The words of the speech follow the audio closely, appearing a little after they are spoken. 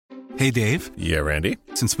Hey, Dave. Yeah, Randy?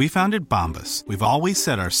 Since we founded Bombas, we've always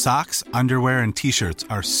said our socks, underwear, and T-shirts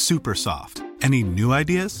are super soft. Any new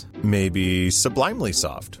ideas? Maybe sublimely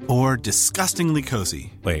soft. Or disgustingly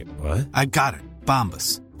cozy? Wait, what? I got it.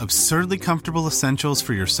 Bombas. Absurdly comfortable essentials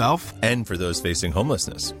for yourself And for those facing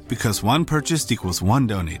homelessness. because one purchased equals one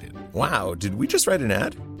donated. Wow, did we just write an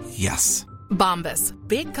ad? Yes. Bombas.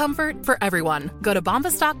 Big comfort for everyone. Go to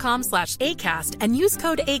bombas.com/ACAST and use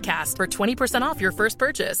code ACAST for 20% off your first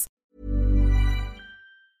purchase.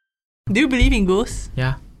 Do you believe in ghosts?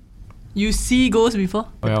 Yeah. You see ghosts before?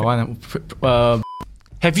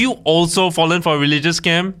 Have you also fallen for a religious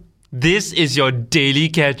scam? This is your daily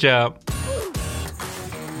catch-up.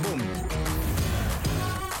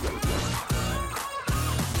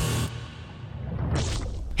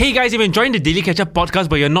 Hey guys, if you're enjoying the Daily Catch-Up podcast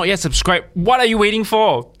but you're not yet subscribed, what are you waiting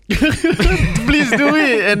for? Please do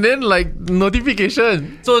it, and then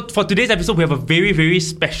notification. So for today's episode, we have a very, very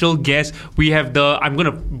special guest. We have I'm going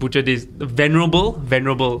to butcher this, the Venerable,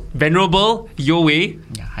 Your Way.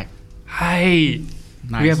 Yeah, hi. Hi.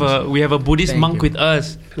 Nice. We have a Buddhist Thank monk you. with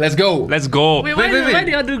us. Let's go. Let's go. Wait, why do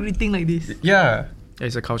y'all do greeting like this? Yeah.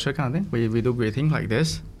 It's a culture kind of thing. We do greeting like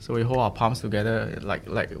this. So we hold our palms together like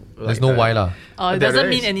There's no why lah. It doesn't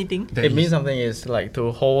mean anything. It means something is like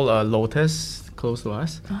to hold a lotus close to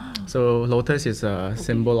us. So lotus is a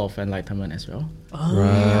symbol of enlightenment as well.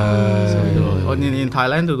 Right. So we do, in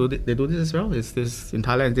Thailand they do this as well. In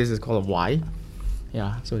Thailand this is called a Y.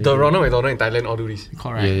 Yeah. So The Ronald McDonald in Thailand all do this.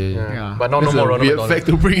 correct. Yeah. But not no more Ronald Weird McDonald. fact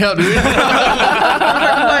to bring out. You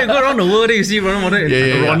go around the world, then you see Ronald McDonald.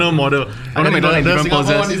 Yeah. Ronald McDonald in different Singapore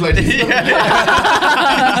poses. one is like this.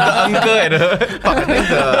 The uncle at the... But I think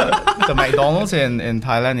the McDonald's in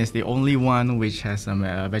Thailand is the only one which has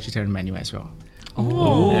a vegetarian menu as well.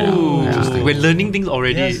 Oh, interesting. We're learning things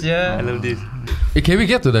already. Yes, yeah. I love this. Hey, can we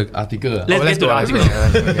get to the article? Let's get to the article.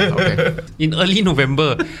 Okay. In early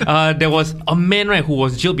November, there was a man who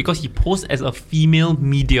was jailed because he posed as a female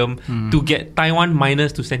medium to get Taiwan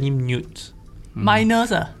minors to send him nudes.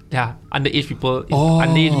 Minors, Yeah, underage people,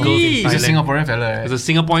 underage girls in He's Thailand. He's a Singaporean fella. There's a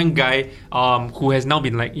Singaporean guy who has now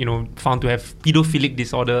been found to have pedophilic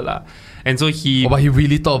disorder lah. And so he But he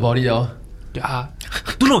really thought about it,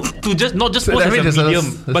 to just not just So pose that means as a there's a-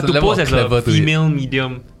 medium, there's but a to level pose of as a clever to it. female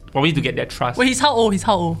medium, probably to get their trust. Wait, he's how old?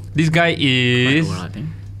 This guy is I think.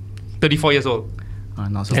 34 years old.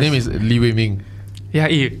 Not so His name is Lee Wei Ming. Yeah,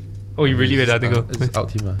 you really read the article. It's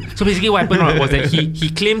out him. So basically what happened was that he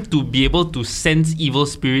claimed to be able to sense evil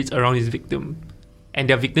spirits around his victim. And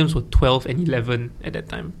their victims were 12 and 11 at that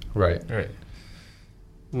time. Right.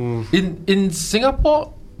 In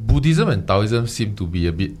Singapore, Buddhism and Taoism seem to be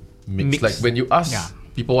a bit mixed. Like when you ask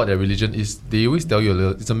people what their religion is, they always tell you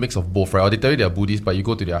it's a mix of both, right? Or they tell you they're Buddhist, but you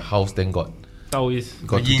go to their house, then got Taoist.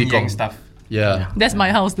 yin yang stuff. Yeah. That's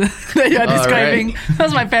my house that you're describing.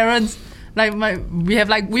 That's my parents.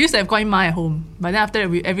 We used to have Guan Ma at home, but then after that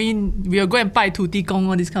we'll go and buy Tu Ti Gong,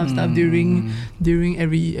 all this kind of stuff during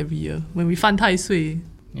every year when we fan Tai Sui.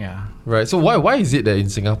 Yeah. Right. So why is it that in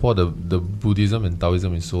Singapore the Buddhism and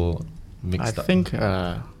Taoism is so mixed I up? think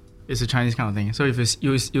it's a Chinese kind of thing. So if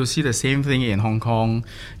you see the same thing in Hong Kong,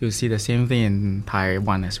 you see the same thing in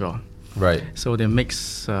Taiwan as well. Right. So they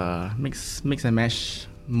mix and match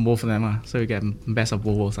both of them. So you get best of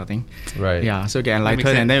both worlds, I think. Right. Yeah. So you get enlightened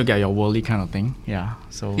and then you get your worldly kind of thing. Yeah.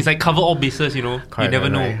 So It's like cover all bases, you never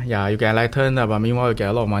know. Right. Yeah, you get enlightened, but meanwhile you get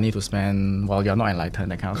a lot of money to spend while you're not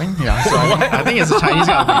enlightened, that kind of thing. Yeah. So I think it's a Chinese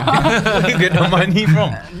kind of thing. Where do you get the money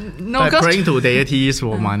from? No, Like because praying to deities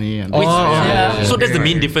for money and So that's the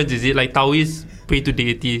main difference, is it? Like Taoists pray to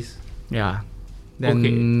deities. yeah. Then Okay.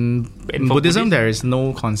 in And for Buddhism, Buddhist? there is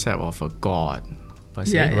no concept of a god per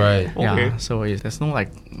se. Yeah. Right. Yeah, Okay. so there's no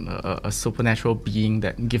a supernatural being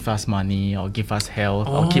that give us money or give us health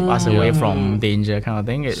or keep us away from danger kind of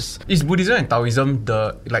thing. It's Buddhism and Taoism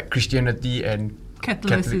the Christianity and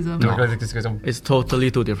Catholicism. it's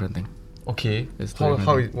totally two different things. Okay. It's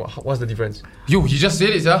What's the difference? Yo, he just said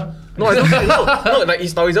it, yeah. No, I don't think, no. Like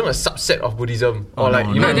is Taoism a subset of Buddhism or no, like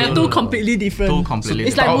no, you know? No, what I they're mean? two completely different. Two completely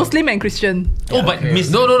It's like different. Muslim and Christian. Oh, but Okay.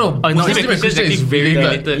 No. Muslim and Christian is very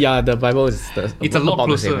related. Yeah, the Bible is It's a lot about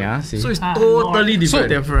the same, closer. yeah. See? So it's totally different.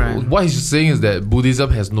 different. What he's saying is that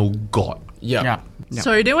Buddhism has no god. Yeah.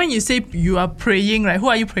 Sorry, then when you say you are praying, right? Who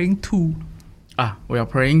are you praying to? We are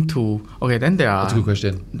praying to. Okay, then there are. That's a good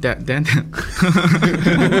question. Then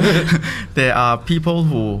there are people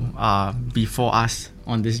who are before us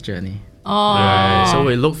on this journey. Oh. So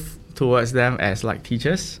we look towards them as like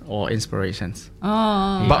teachers or inspirations.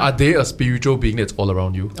 But are they a spiritual being that's all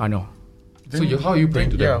around you? I know. So how are you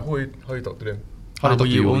praying to them? Yeah, how you talk to them? How they talk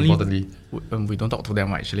to you, importantly? We don't talk to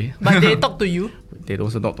them actually. But they talk to you. They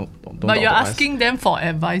also don't But you're talk to us. asking them for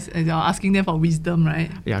advice and you're asking them for wisdom,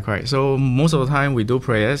 right? Yeah, correct. So most of the time we do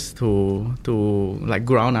prayers to like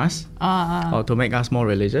ground us or to make us more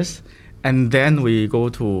religious, and then we go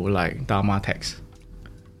to like Dharma texts,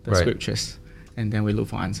 the scriptures, and then we look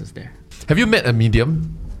for answers there. Have you met a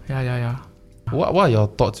medium? Yeah. What are your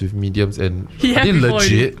thoughts with mediums, and He are had they before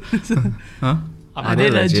legit? Huh? Are they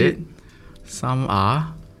legit? Some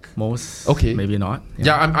are, most Okay. maybe not.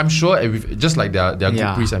 Yeah, I'm sure just like there are good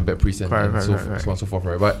Yeah. priests and bad priests and Correct, so on and so forth,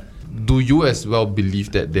 right? But do you as well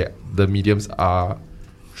believe that the mediums are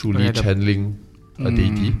truly Okay, channeling a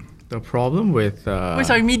deity? The problem with Wait,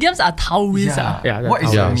 sorry, mediums are Taoists. yeah, What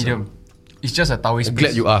is Yeah. a medium? It's just a Taoist I'm glad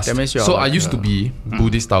priest. you asked. That means you're So I like used to be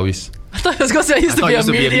Buddhist Taoist. I thought you was going to say I used to thought be you a used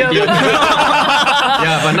to be a medium. medium.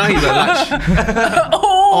 Yeah, but now he's a large.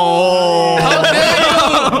 Oh! How dare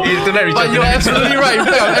you! Hey, tonight, Richard, But you're tonight. absolutely right. You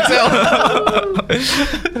play on Excel.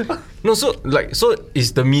 No, so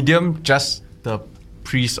is the medium just the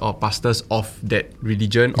priests or pastors of that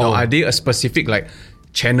religion, No. or are they a specific like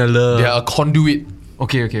channeler? They are a conduit.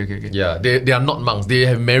 Okay. Yeah, they are not monks. They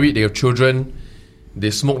have married, they have children, they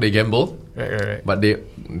smoke, they gamble, Right. but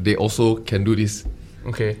they also can do this.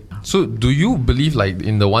 Okay. So do you believe like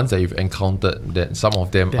in the ones that you've encountered that some of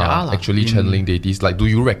them There are are lah. actually channeling deities? Like, do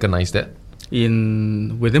you recognize that?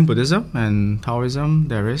 within Buddhism and Taoism,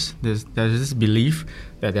 there's this belief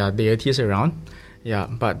that there are deities around. Yeah,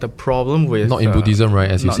 but the problem with Not in Buddhism,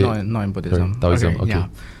 right? As you said. not in Buddhism. Sorry, Taoism, okay.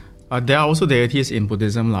 Yeah. There are also deities in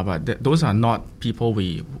Buddhism, but those are not people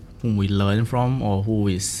whom we learn from or who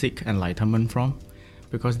we seek enlightenment from,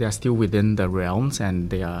 because they are still within the realms and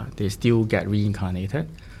they still get reincarnated,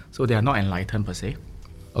 so they are not enlightened per se.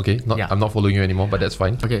 Okay, Yeah. I'm not following you anymore, but that's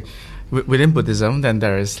fine. Okay, within Buddhism, then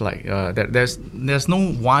there is like there's no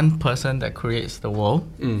one person that creates the world.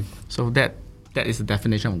 So that is the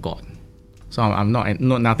definition of God. So I'm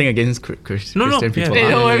nothing against Christian No, people.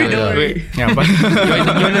 yeah. Don't worry. Yeah, but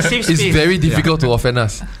You're in a safe It's space. very difficult to offend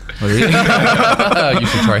us. You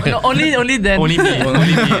should try. No, only then. Only me.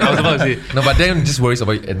 I was about to say. No, but then just worries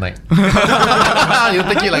about it at night. You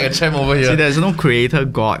take it like a champ over see, here. there's no creator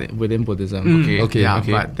God within Buddhism. Okay, Yeah,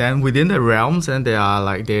 okay. but then within the realms, and there are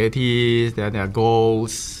like deities, there are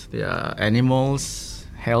ghosts, there are animals,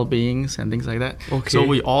 hell beings, and things like that. Okay. So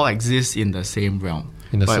we all exist in the same realm.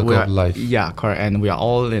 In the But circle we are- of life. Yeah, correct. And we are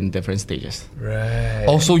all in different stages. Right.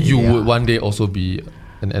 Also, you Yeah. would one day also be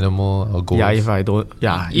an animal or ghost. Yeah, if I don't.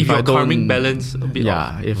 Yeah, If I your don't. karmic balance a bit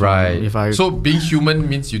Yeah, off. if Right. If I So being human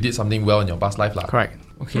means you did something well in your past life, lah. correct.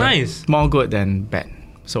 Okay. Nice. More good than bad.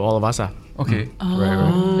 So all of us are. Okay.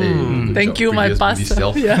 Right. Hey, good Thank job, you, my previous Buddhist pastor.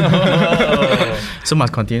 self. Yeah. So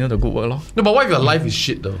must continue the good work, lor. No, but what if your life is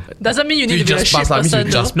shit though? Doesn't mean you So need you to be a just shit pass lah, means you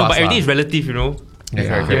person. just though. No, but pass everything lah. is relative, you know.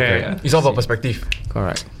 Okay. It's all about perspective.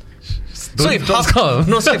 Correct. So if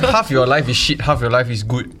half your life is shit, half your life is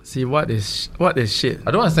good. See what is shit.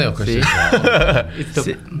 I don't understand your question. See? It's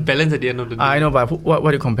the balance at the end of the day. I know, but what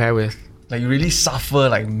do you compare with? Like you really suffer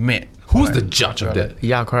like mad. Who's the judge of that?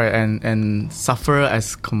 Yeah, correct. And suffer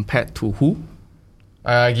as compared to who?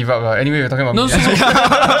 I give up. Anyway, we're talking about No, me. so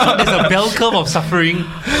There's a bell curve of suffering.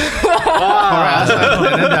 Correct.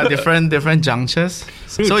 And then there are different junctures.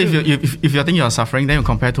 So if you think you're suffering, then you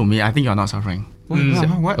compare to me, I think you're not suffering.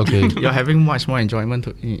 What? okay, You're having much more enjoyment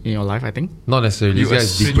in your life, I think. not necessarily. You, This guy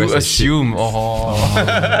is you depressed as shit. assume. Oh.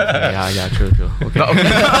 Yeah, true. Okay.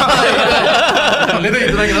 Later you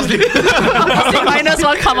tonight cannot sleep. Minus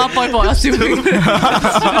one karma point for assuming.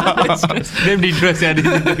 Damn dangerous, yeah.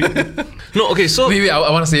 No, okay, so Wait, I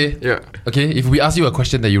want to say. yeah. Okay, if we ask you a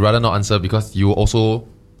question that you rather not answer because you also,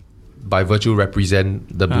 by virtue, represent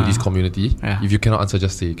the Buddhist community. Yeah. If you cannot answer,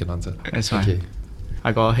 just say you can answer. That's fine. Okay.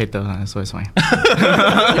 I got a hater, so it's fine.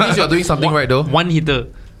 It means you're doing something right though. One hitter.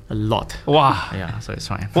 A lot. Wow. Yeah, so it's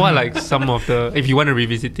fine. What are like some of the, if you want to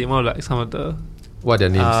revisit it, what are like some of the, What are their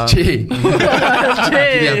names? Che.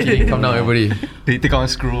 I'm kidding. Come down, everybody. They take out a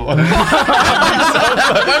screw. Why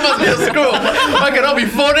must be a screw? Why cannot be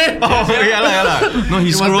phone eh? No,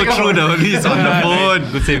 he scrolled through the list on the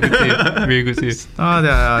phone. good save. Very good save.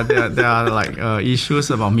 There are like issues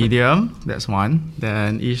about medium. That's one.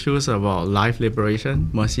 Then issues about life liberation,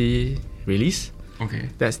 mercy release. Okay.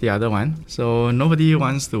 That's the other one. So nobody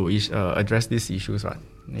wants to address these issues, right?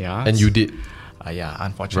 Yeah. And you did. Yeah,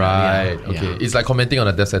 unfortunately. Right. Yeah. Okay. It's like commenting on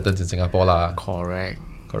a death sentence in Singapore lah. Correct.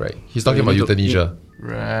 Correct. He's talking you about need to- euthanasia.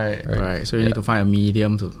 Right. Right. So you need to find a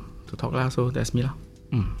medium to talk lah. So that's me lah.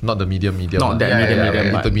 Not the medium. Not lah. that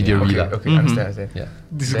medium, but intermediary Okay, lah. okay, understand. Yeah.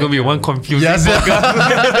 This is going to be one confusing Yes. podcast.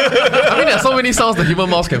 I mean, there are so many sounds the human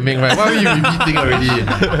mouth can make, right? Why are you repeating already?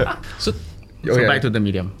 So, So back to the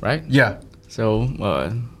medium, right? Yeah. So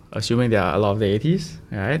assuming there are a lot of deities,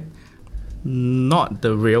 right? Not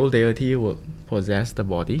the real deity will possess the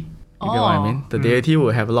body. You get what I mean? The deity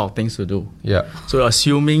will have a lot of things to do. Yeah. So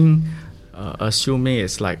assuming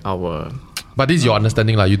it's like our... But this is your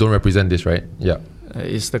understanding, like you don't represent this, right? Yeah.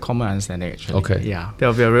 It's the common understanding actually. Okay. Yeah. There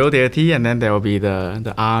will be a real deity and then there will be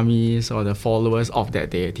the armies or the followers of that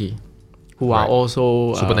deity who are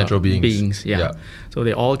also supernatural beings. Yeah. So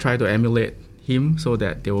they all try to emulate him so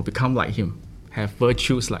that they will become like him, have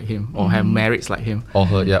virtues like him or have merits like him. Or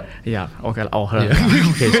her, yeah. Yeah. Okay. Or her. Yeah.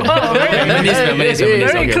 Okay. So Very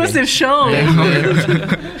okay, inclusive show.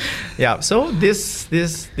 Yeah. So this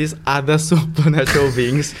other supernatural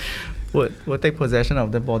beings would take possession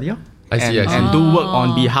of the body. I see. And do work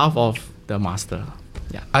on behalf of the master.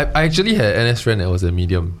 Yeah. I actually had an NS friend that was a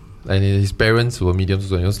medium, and his parents were mediums,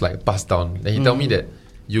 so it was like passed down. And he told me that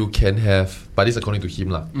you can have, but this is according to him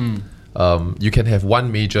lah. You can have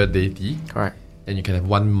one major deity, Correct. and you can have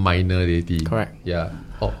one minor deity. Correct. Yeah.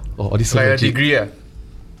 Oh, this is Like a legit. degree.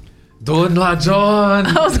 Don't lah, John.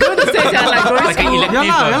 I was going to say that, like going Like an school.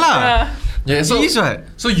 elective. Yeah, so It is what?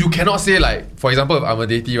 so you cannot say like, for example, if I'm a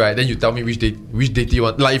deity, right? Then you tell me which deity you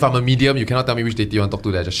want. Like if I'm a medium, you cannot tell me which deity you want to talk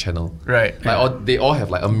to. That I just channel. Right. Like they all have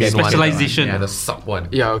like a main one Specialization. and a sub one.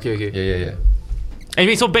 Yeah, okay. Yeah.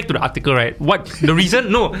 Anyway, so back to the article, right? What the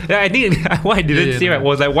reason? No, I think what I didn't say right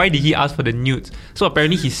was like, why did he ask for the nudes? So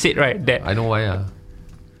apparently he said right that I know why.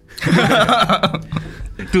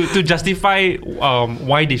 to justify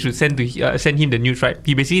why they should send him the nudes, right?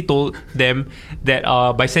 He basically told them that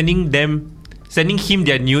by sending him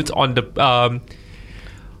their nudes on the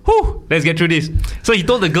let's get through this. So he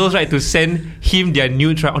told the girls, right, to send him their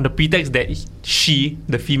nudes, right, on the pretext that she,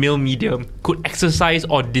 the female medium, could exorcise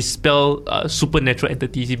or dispel supernatural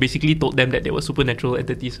entities. He basically told them that there were supernatural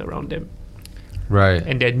entities around them, Right.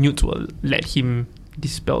 and their nudes will let him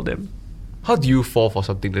dispel them. How do you fall for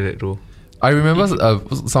something like that, bro? I remember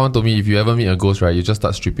someone told me if you ever meet a ghost, right, you just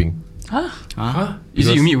start stripping. Is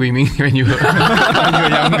it you meet Wei Ming when you were younger?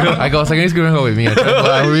 I got secondary school friend with me, but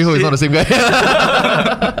I really hope it's not the same guy.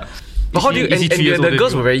 But how do you? Is he And 3 years the older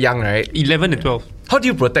girls than were very young, right? 11 and 12. How do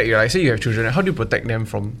you protect? Like, say you have children, right? How do you protect them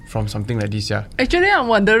from something like this? Yeah. Actually, I'm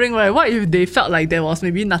wondering, right, what if they felt like there was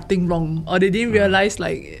maybe nothing wrong, or they didn't realize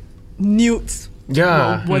like nudes.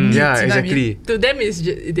 Yeah. were nudes, Yeah. you know what I mean? Exactly. To them,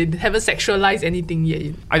 they haven't sexualized anything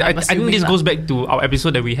yet. I think this goes back to our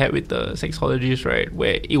episode that we had with the sexologist, right?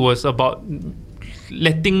 Where it was about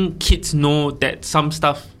letting kids know that some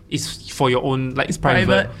stuff is for your own, like it's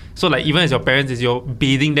private. So like even as your parents, as you're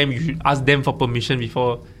bathing them, you should ask them for permission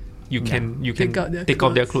before you can Take out their take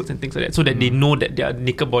off their clothes. clothes and things like that, so that they know that their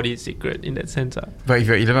naked body is sacred in that sense. But if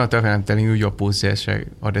you're 11 or 12 and I'm telling you you're possessed, right?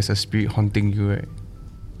 Or there's a spirit haunting you, right?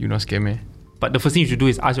 You're not scared, man. But the first thing you should do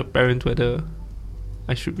is ask your parents whether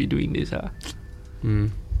I should be doing this.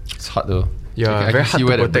 It's hard though. Yeah, I can very see hard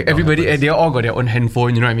where to that protect. breakdown Everybody, happens. they all got their own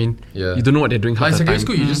handphone, you know what I mean? Yeah. You don't know what they're doing half Like in the secondary time.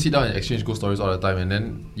 school, you just sit down and exchange ghost stories all the time, and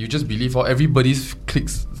then you just believe how everybody's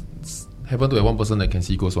clicks happen to have one person that can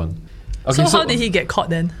see ghost one. So how did he get caught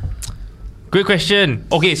then? Great question.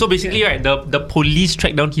 Okay, so basically, right, the police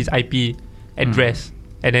tracked down his IP address,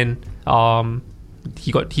 and then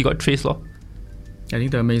he got traced, lor. I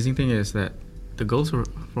think the amazing thing is that the girls were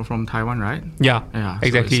from Taiwan, right? Yeah, Yeah, so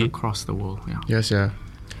exactly. it's across the world. Yeah. Yes, yeah.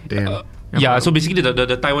 Damn. Yeah, so basically the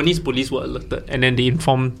Taiwanese police were alerted, and then they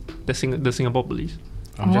informed the Singapore police.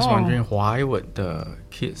 I'm just Oh. wondering why would the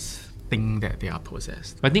kids think that they are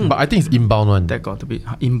possessed? I think But I think it's inbound one. That got to be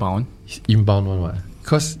inbound. It's inbound one, what?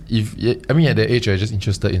 Because at that age, you're just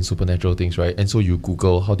interested in supernatural things, right? And so you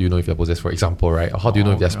Google, how do you know if you're possessed, for example, right? Or how do you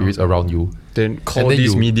know if there are spirits around you? Then call then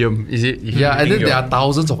this you- medium, is it? If Yeah, you and think then there you're- are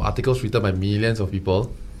thousands of articles written by millions of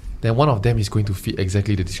people. Then one of them is going to fit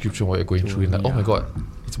exactly the description of what you're going through. And like, oh my god,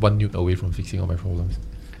 it's one nude away from fixing all my problems.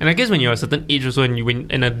 And I guess when you're a certain age or so, and when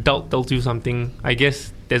an adult tells you something, I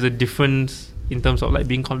guess there's a difference in terms of like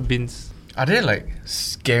being convinced. Are there like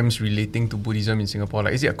scams relating to Buddhism in Singapore?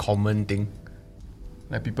 Like, is it a common thing?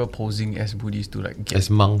 Like people posing as Buddhists to like get As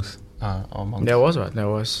monks. or monks? There was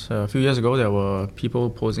a few years ago. There were people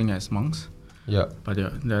posing as monks, Yeah. but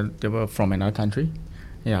they were from another country.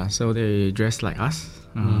 Yeah, so they dress like us,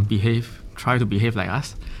 try to behave like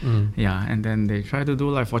us. Yeah, and then they try to do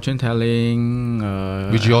like fortune telling,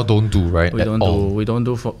 Which you all don't do, right? we at don't all. do we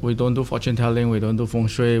don't do fortune telling. We don't do feng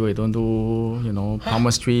shui. We don't do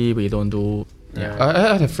palmistry. We don't do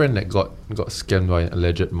I had a friend that got scammed by an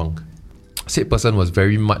alleged monk. Said person was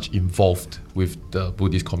very much involved with the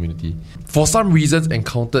Buddhist community. For some reasons,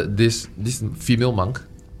 encountered this female monk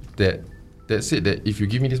that said that if you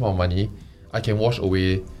give me this amount of money, I can wash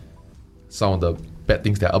away some of the bad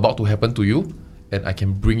things that are about to happen to you, and I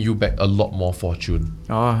can bring you back a lot more fortune.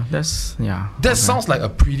 Oh, that's yeah. That sounds like a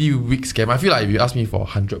pretty weak scam. I feel like if you ask me for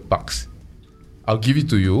 $100, I'll give it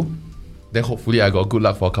to you. Then hopefully I got good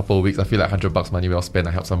luck for a couple of weeks. I feel like $100 money well spent.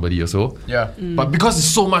 I help somebody also. Yeah. But because it's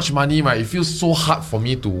so much money, right, it feels so hard for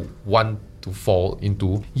me to want to fall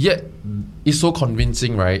into. Yet it's so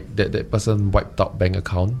convincing, right, that that person wiped out bank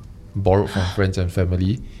account, borrowed from friends and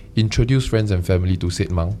family, introduced friends and family to said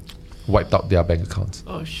monk, wiped out their bank accounts.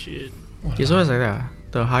 Oh shit. It's always like that.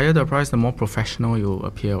 The higher the price, the more professional you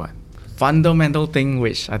appear. What? Fundamental thing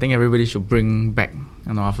which I think everybody should bring back,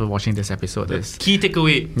 after watching this episode is Key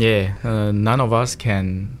takeaway. none of us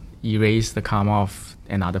can erase the karma of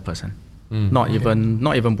another person. Not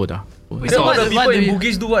even Buddha. So what the people what do in you-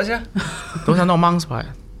 Bugis do what, yeah? Those are not monks, right?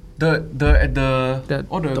 All the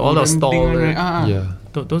all the golden stall, thing, right? right? Yeah.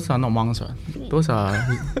 Those are not monks, right? Those are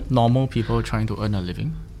normal people trying to earn a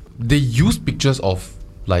living. They use pictures of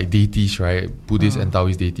like deities, right? Buddhist and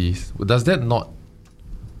Taoist deities. Does that not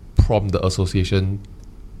prompt the association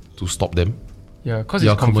to stop them? Yeah, because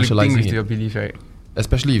You're it's conflicting commercializing with it. your belief, right?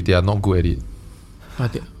 Especially if they are not good at it.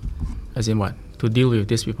 But as in what? To deal with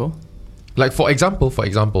these people? Like for example,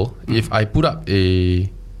 if I put up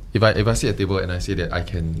if I sit at a table and I say that I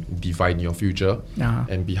can divine your future,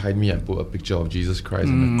 and behind me I put a picture of Jesus Christ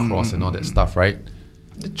and the cross and all that stuff, right?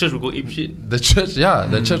 The church will go ape shit. The church,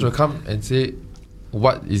 the church will come and say,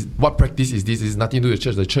 what practice is this? It's nothing to do with the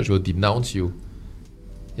church. The church will denounce you.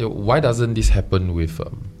 Why doesn't this happen with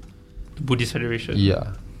Buddhist Federation.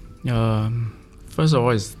 yeah. First of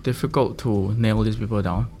all, it's difficult to nail these people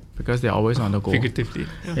down because they're always on the go. Figuratively.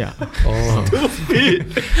 Yeah. Oh.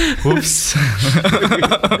 Oops.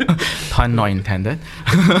 Pun not intended.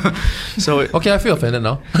 So Okay, I feel offended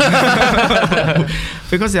now.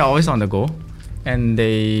 because they're always on the go, and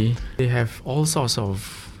they have all sorts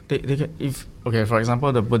of they get, if okay, for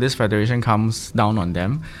example, the Buddhist Federation comes down on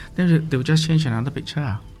them, then they'll just change another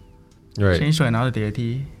picture. Right. Change to another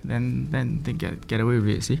deity, then they get away with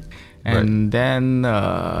it, see? And then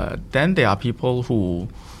there are people who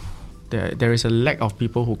there is a lack of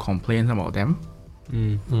people who complain about them.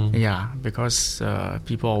 Yeah, because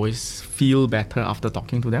people always feel better after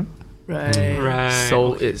talking to them. Right.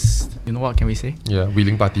 So it's, what can we say? Yeah,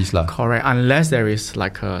 willing parties lah. Correct. Unless there is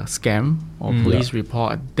like a scam or police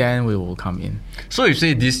report, then we will come in. So you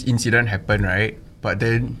say this incident happened, right? But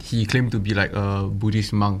then he claimed to be like a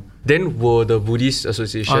Buddhist monk. Then will the Buddhist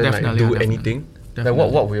association do definitely. anything? Definitely.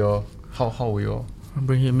 Like what will your how will your I'll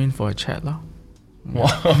bring him in for a chat lah.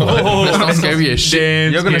 That sounds scary as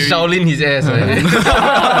shit. You're gonna Shaolin his ass, right?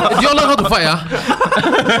 You all learn how to fight,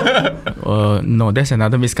 No, that's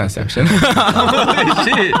another misconception. Shit.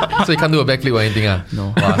 So you can't do a backflip or anything,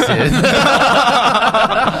 No. Wow, shit.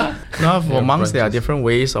 Now, for monks, there are branches. different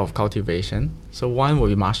ways of cultivation. So one will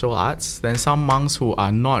be martial arts. Then some monks who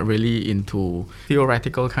are not really into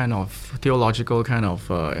theological kind of,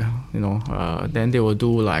 then they will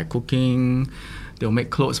do like cooking. They'll make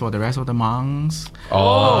clothes for the rest of the monks. They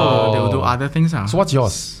will do other things. So what's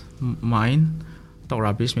yours? Mine? Talk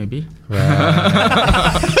rubbish maybe. You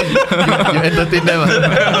entertain them.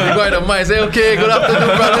 You go in the mic and say, okay, good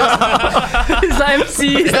afternoon, brothers. It's the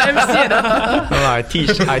MC.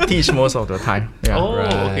 I teach most of the time. Yeah.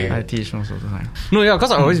 Okay. I teach most of the time. No, yeah,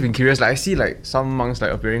 because I've always been curious. Like I see like some monks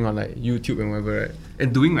like appearing on like YouTube and whatever, right?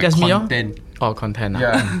 And doing like That's me, content. Oh, content.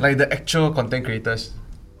 Yeah, like the actual content creators.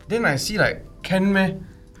 Then I see like can meh?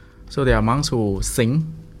 So there are monks who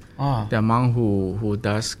sing. Ah. There are monks who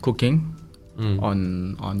does cooking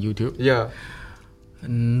on YouTube. Yeah.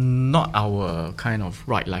 Not our kind of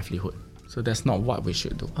right livelihood. So that's not what we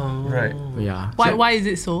should do. Right. Yeah. Why is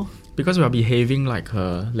it so? Because we are behaving like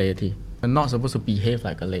a laity. We're not supposed to behave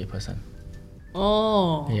like a lay person.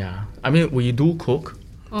 Oh. Yeah. I mean, we do cook.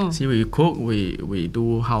 See, we cook, we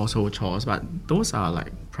do household chores, but those are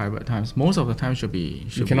like private times. Most of the time should be.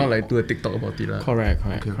 You cannot like do a TikTok about it, right? Correct.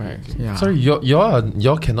 Yeah. Sorry,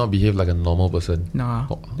 y'all cannot behave like a normal person. Nah,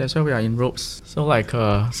 that's why we are in robes. So like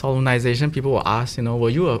solemnization, people will ask, will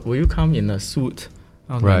you come in a suit?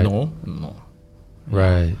 I was Right. like, no.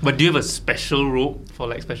 Right. But do you have a special robe for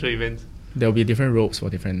like special events? There will be different robes for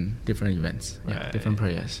different events. Yeah, Right. different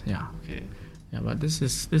prayers. Yeah. Okay. Yeah, but this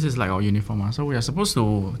is like our uniform. So we are supposed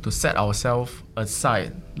to set ourselves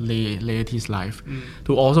aside laity's life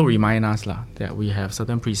to also remind us that we have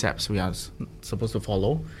certain precepts we are supposed to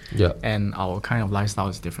follow. Yeah. And our kind of lifestyle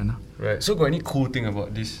is different. Right. So got any cool thing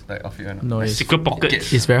about this like outfit or not? No, it's Secret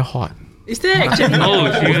pockets. it's very hot. Is there actually Oh,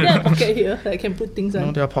 is shit. there a pocket here that I can put things No,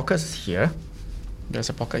 on? there are pockets here. There's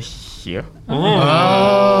a pocket here.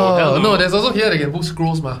 Oh, no, there's also here they can put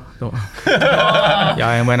scrolls, ma. So,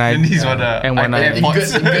 yeah, and when I And these were the and when I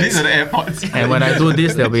AirPods. These are the AirPods. and when I do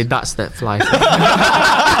this, there'll be darts that fly.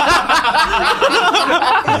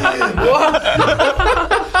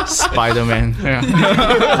 Spider-Man. Yeah.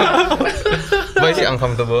 But is it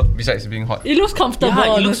uncomfortable besides being hot? It looks comfortable.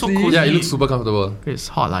 Yeah, it looks so honestly. cozy. Yeah, it looks super comfortable. It's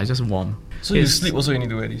hot, like just warm. So you sleep also you need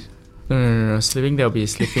to wear this? No. Sleeping there'll be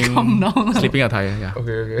sleeping down. sleeping attire. Yeah.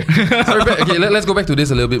 Okay. Sorry, okay, let's go back to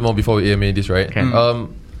this a little bit more before we AMA this, right? Okay.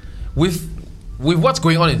 With what's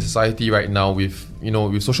going on in society right now, with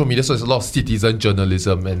social media, so there's a lot of citizen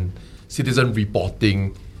journalism and citizen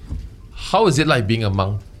reporting. How is it like being a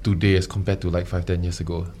monk today as compared to like 5-10 years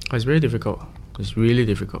ago? It's very difficult. It's really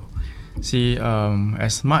difficult. See,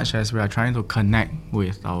 as much as we are trying to connect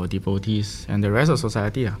with our devotees and the rest of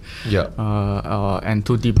society, and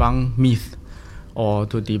to debunk myth or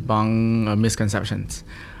to debunk misconceptions,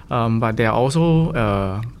 but there are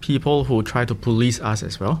also people who try to police us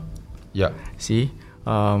as well. Yeah. See,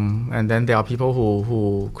 and then there are people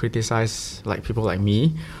who criticize like people like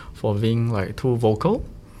me for being like too vocal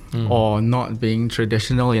or not being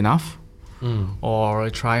traditional enough or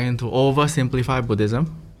trying to oversimplify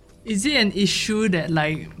Buddhism. Is it an issue that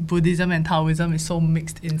like Buddhism and Taoism is so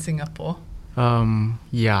mixed in Singapore?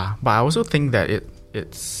 Yeah, but I also think that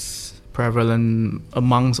it's prevalent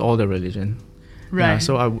amongst all the religion. Right. Yeah,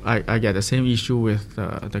 so I get the same issue with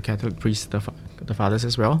the Catholic priests, the fathers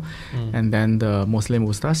as well, and then the Muslim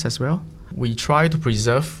ustas as well. We try to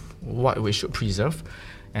preserve what we should preserve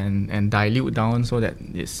and dilute down so that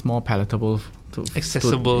it's more palatable to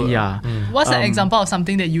Accessible. What's an example of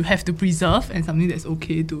something that you have to preserve and something that's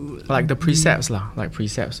okay to like the precepts like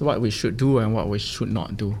precepts, what we should do and what we should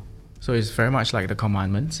not do. So it's very much like the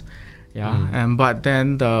commandments. And but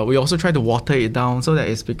then we also try to water it down so that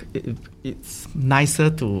it's nicer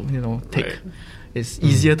to take. Right. It's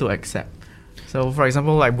easier to accept. So for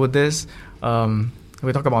example, like Buddhists,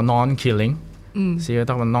 we talk about non-killing. So you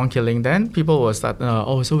talk about non-killing, then people will start,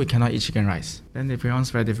 so we cannot eat chicken rice. Then it becomes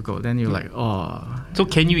very difficult. Then you're like, So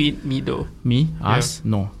can you eat meat though? me, us,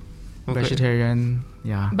 no. Okay. Vegetarian,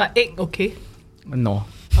 yeah, but egg okay? no.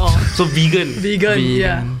 Oh, So vegan. vegan,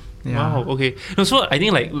 yeah. Yeah. Wow. Okay. No. So I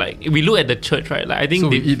think like we look at the church, right? Like I think So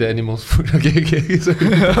we eat the animals' food. Okay.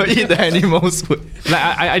 Eat the animals' food. like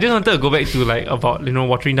I just wanted to go back to like about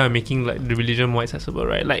watering down and making like the religion more accessible,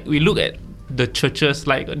 right? Like we look at the churches,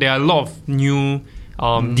 like there are a lot of new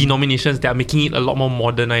denominations that are making it a lot more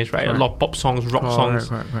modernized, right? Correct. A lot of pop songs, rock songs.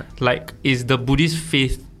 Correct. Like, is the Buddhist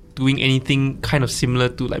faith doing anything kind of similar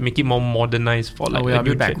to like make it more modernized for like we the are a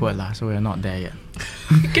new bit trend? backward lah, so we are not there yet.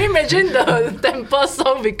 Can you imagine the temple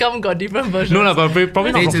song got different versions? No, but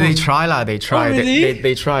probably not. They try lah, they try. Oh, really?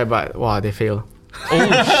 They try, but wow, they fail.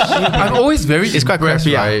 I'm always very It's quite impressed,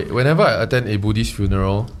 crappy, right? Whenever I attend a Buddhist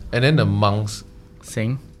funeral and then the monks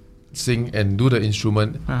Sing. sing and do the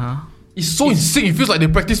instrument, it's so in sync. It feels like they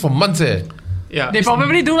practice for months. Yeah. They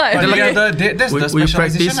probably do like That's the We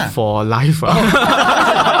specialization. practice for life.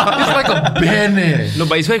 It's like a band. No,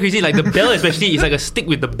 but it's quite crazy. Like the bell, especially, is like a stick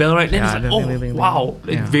with the bell, right? Then Yeah, it's the like, ding, ding, ding, wow,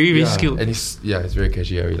 ding. like very Yeah. skilled. And it's very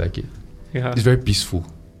catchy. I really like it. Yeah. It's very peaceful.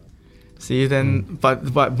 See, then, but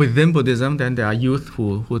within Buddhism, then there are youth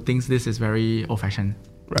who thinks this is very old-fashioned.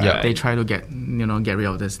 Right. Yeah. They try to get rid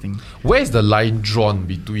of this thing. Where is the line drawn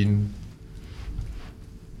between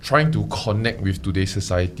trying to connect with today's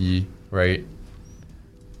society, right?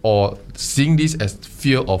 Or seeing this as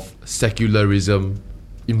fear of secularism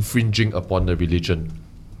infringing upon the religion?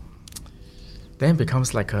 Then it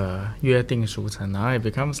becomes like a 约定俗成. It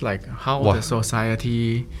becomes like how Wow. the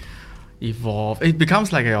society evolve. It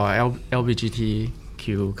becomes like a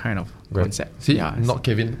LGBTQ kind of concept. See, yeah, not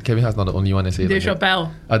Kevin. Kevin Hart's not the only one that say it Dave like that.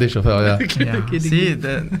 Chappelle. Dave Chappelle, yeah. yeah. Kidding. See,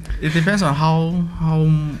 it depends on how.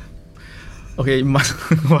 Okay, it must.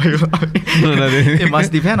 Why you laughing? It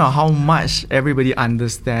must depend on how much everybody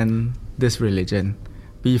understand this religion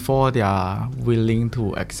before they are willing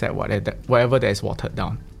to accept whatever that is watered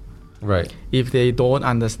down. Right, If they don't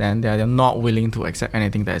understand, they're not willing to accept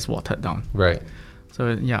anything that is watered down. right.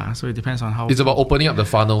 So yeah, so it depends on how. It's about opening up the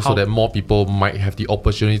funnel so How- that more people might have the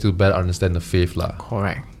opportunity to better understand the faith, lah.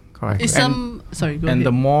 Correct. Is sorry, go And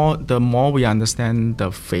ahead. the more we understand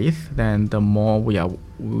the faith, then the more we are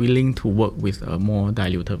willing to work with a more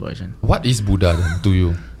diluted version. What is Buddha then to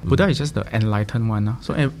you? Buddha is just the enlightened one.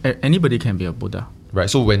 So anybody can be a Buddha. Right.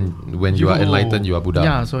 So when you are enlightened, you are Buddha.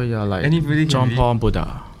 Yeah, so you're like Anybody can John be. Paul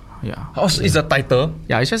Buddha. Yeah. Oh, so it's a title.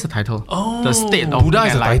 Yeah, it's just a title. Oh, the state of Buddha being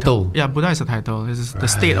is a enlightened. title. Yeah, Buddha is a title. It's the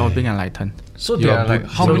state of being enlightened. So there are like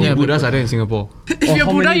how many Buddhas are there in Singapore? If you're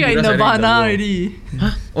Buddha, you're in Nirvana already.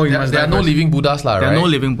 Oh, you There are no living Buddhas, There right? are no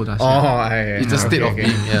living Buddhas. It's a state of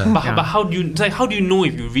being. Yeah. But how do you know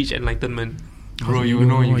if you reach enlightenment? Bro, you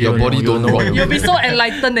know you Your body don't know. You'll be so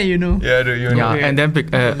enlightened that you know. Yeah, you know. Yeah, and then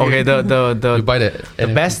okay, the You buy that. the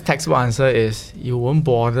best textbook answer is you won't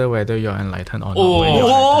bother whether you're enlightened or not.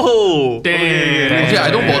 Oh, damn. Okay, I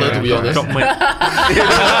don't bother, to be honest. Drop my-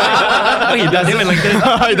 He doesn't like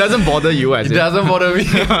that. It doesn't bother you, as It doesn't bother me.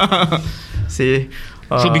 See.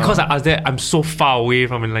 So because I asked that, I'm so far away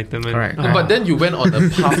from enlightenment. Correct. But then you went on a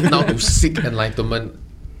path now to seek enlightenment.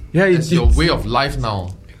 Yeah, It's your way of life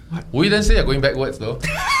now. Will you then say you're going backwards though?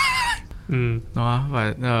 No,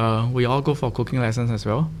 but we all go for cooking lessons as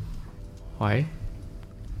well. Why?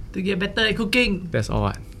 To get better at cooking. That's all.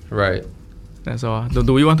 What? Right. That's all.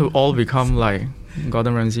 Do we want to all become like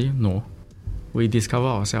Gordon Ramsay? No. We discover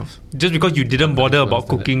ourselves. Just because you didn't bother about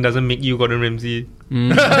cooking doesn't make you Gordon Ramsay.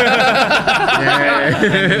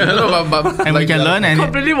 No, but And we can learn and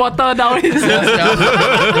Completely watered down his. In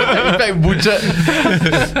fact, butchered.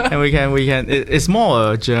 and we can. It's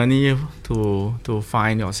more a journey to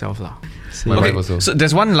find yourself, lah. My wife also. So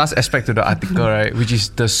there's one last aspect to the article, right, which is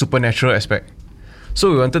the supernatural aspect. So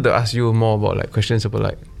we wanted to ask you more about like questions about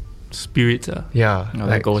like Spirits.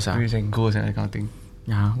 Like ghosts, spirits and ghosts and that kind of thing.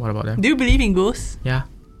 Yeah. What about them? Do you believe in ghosts? Yeah.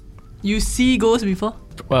 You see ghosts before?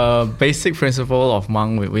 Basic principle of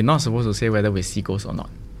monk, we're not supposed to say whether we see ghosts or not.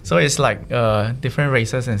 So it's like different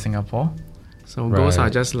races in Singapore. So ghosts are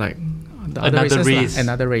just like the other Another races race. lah.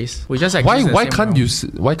 Another race. We just Why exist in the same can't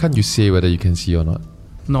realm. why can't you say whether you can see or not?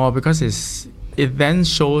 No, because it then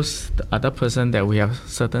shows the other person that we have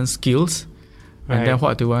certain skills. And then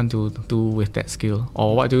what do you want to do with that skill?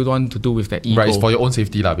 Or what do you want to do with that ego? Right, it's for your own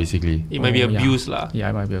safety lah, basically. It might be yeah. abused lah. Yeah,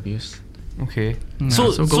 it might be abused. Okay. Yeah,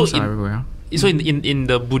 So- so so ghosts in- are everywhere. So in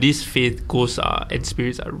the Buddhist faith, ghosts are and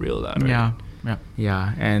spirits are real lah. Right?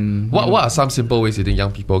 Yeah. And What are some simple ways you think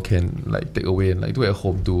young people can like take away and like do at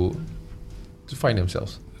home to find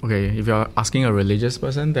themselves? Okay, if you're asking a religious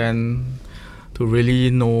person, then to really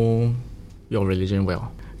know your religion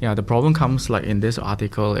well. Yeah, the problem comes like in this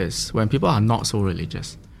article is when people are not so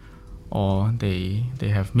religious or they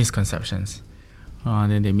have misconceptions.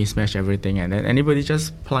 Then they mismatch everything and then anybody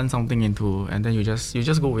just plant something into and then you just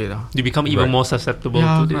go with it. You become even more susceptible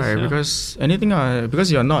to this. Right, because anything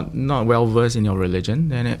because you're not well versed in your religion,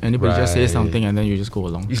 then anybody just says something and then you just go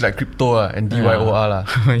along. It's like crypto and DYOR lah.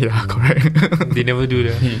 Yeah, correct. They never do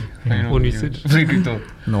that. Own research. Free crypto.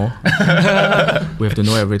 No. We have to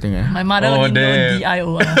know everything. My mother only know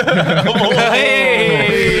DIOR.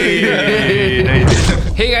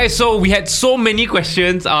 Hey guys, so we had so many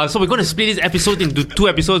questions. So we're going to split this episode into 2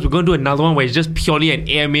 episodes. We're going to do another one where it's just purely an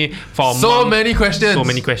AMA for So many questions. So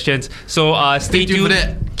many questions. So stay tuned for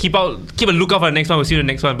tuned. that. Keep a lookout for the next one. We'll see you in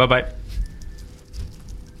the next one. Bye bye.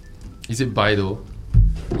 Is it bye though?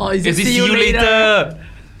 Or is it See you later.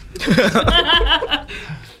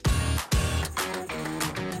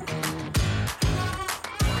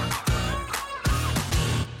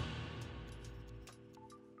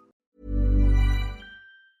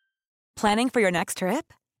 Planning for your next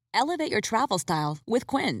trip? Elevate your travel style with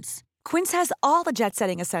Quince. Quince has all the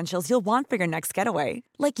jet-setting essentials you'll want for your next getaway,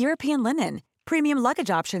 like European linen, premium luggage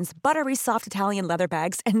options, buttery soft Italian leather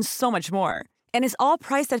bags, and so much more. And is all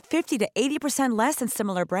priced at 50 to 80% less than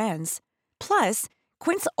similar brands. Plus,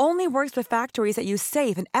 Quince only works with factories that use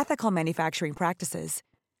safe and ethical manufacturing practices.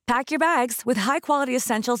 Pack your bags with high-quality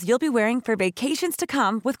essentials you'll be wearing for vacations to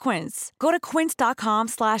come with Quince. Go to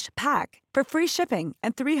quince.com/pack for free shipping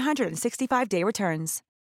and 365-day returns.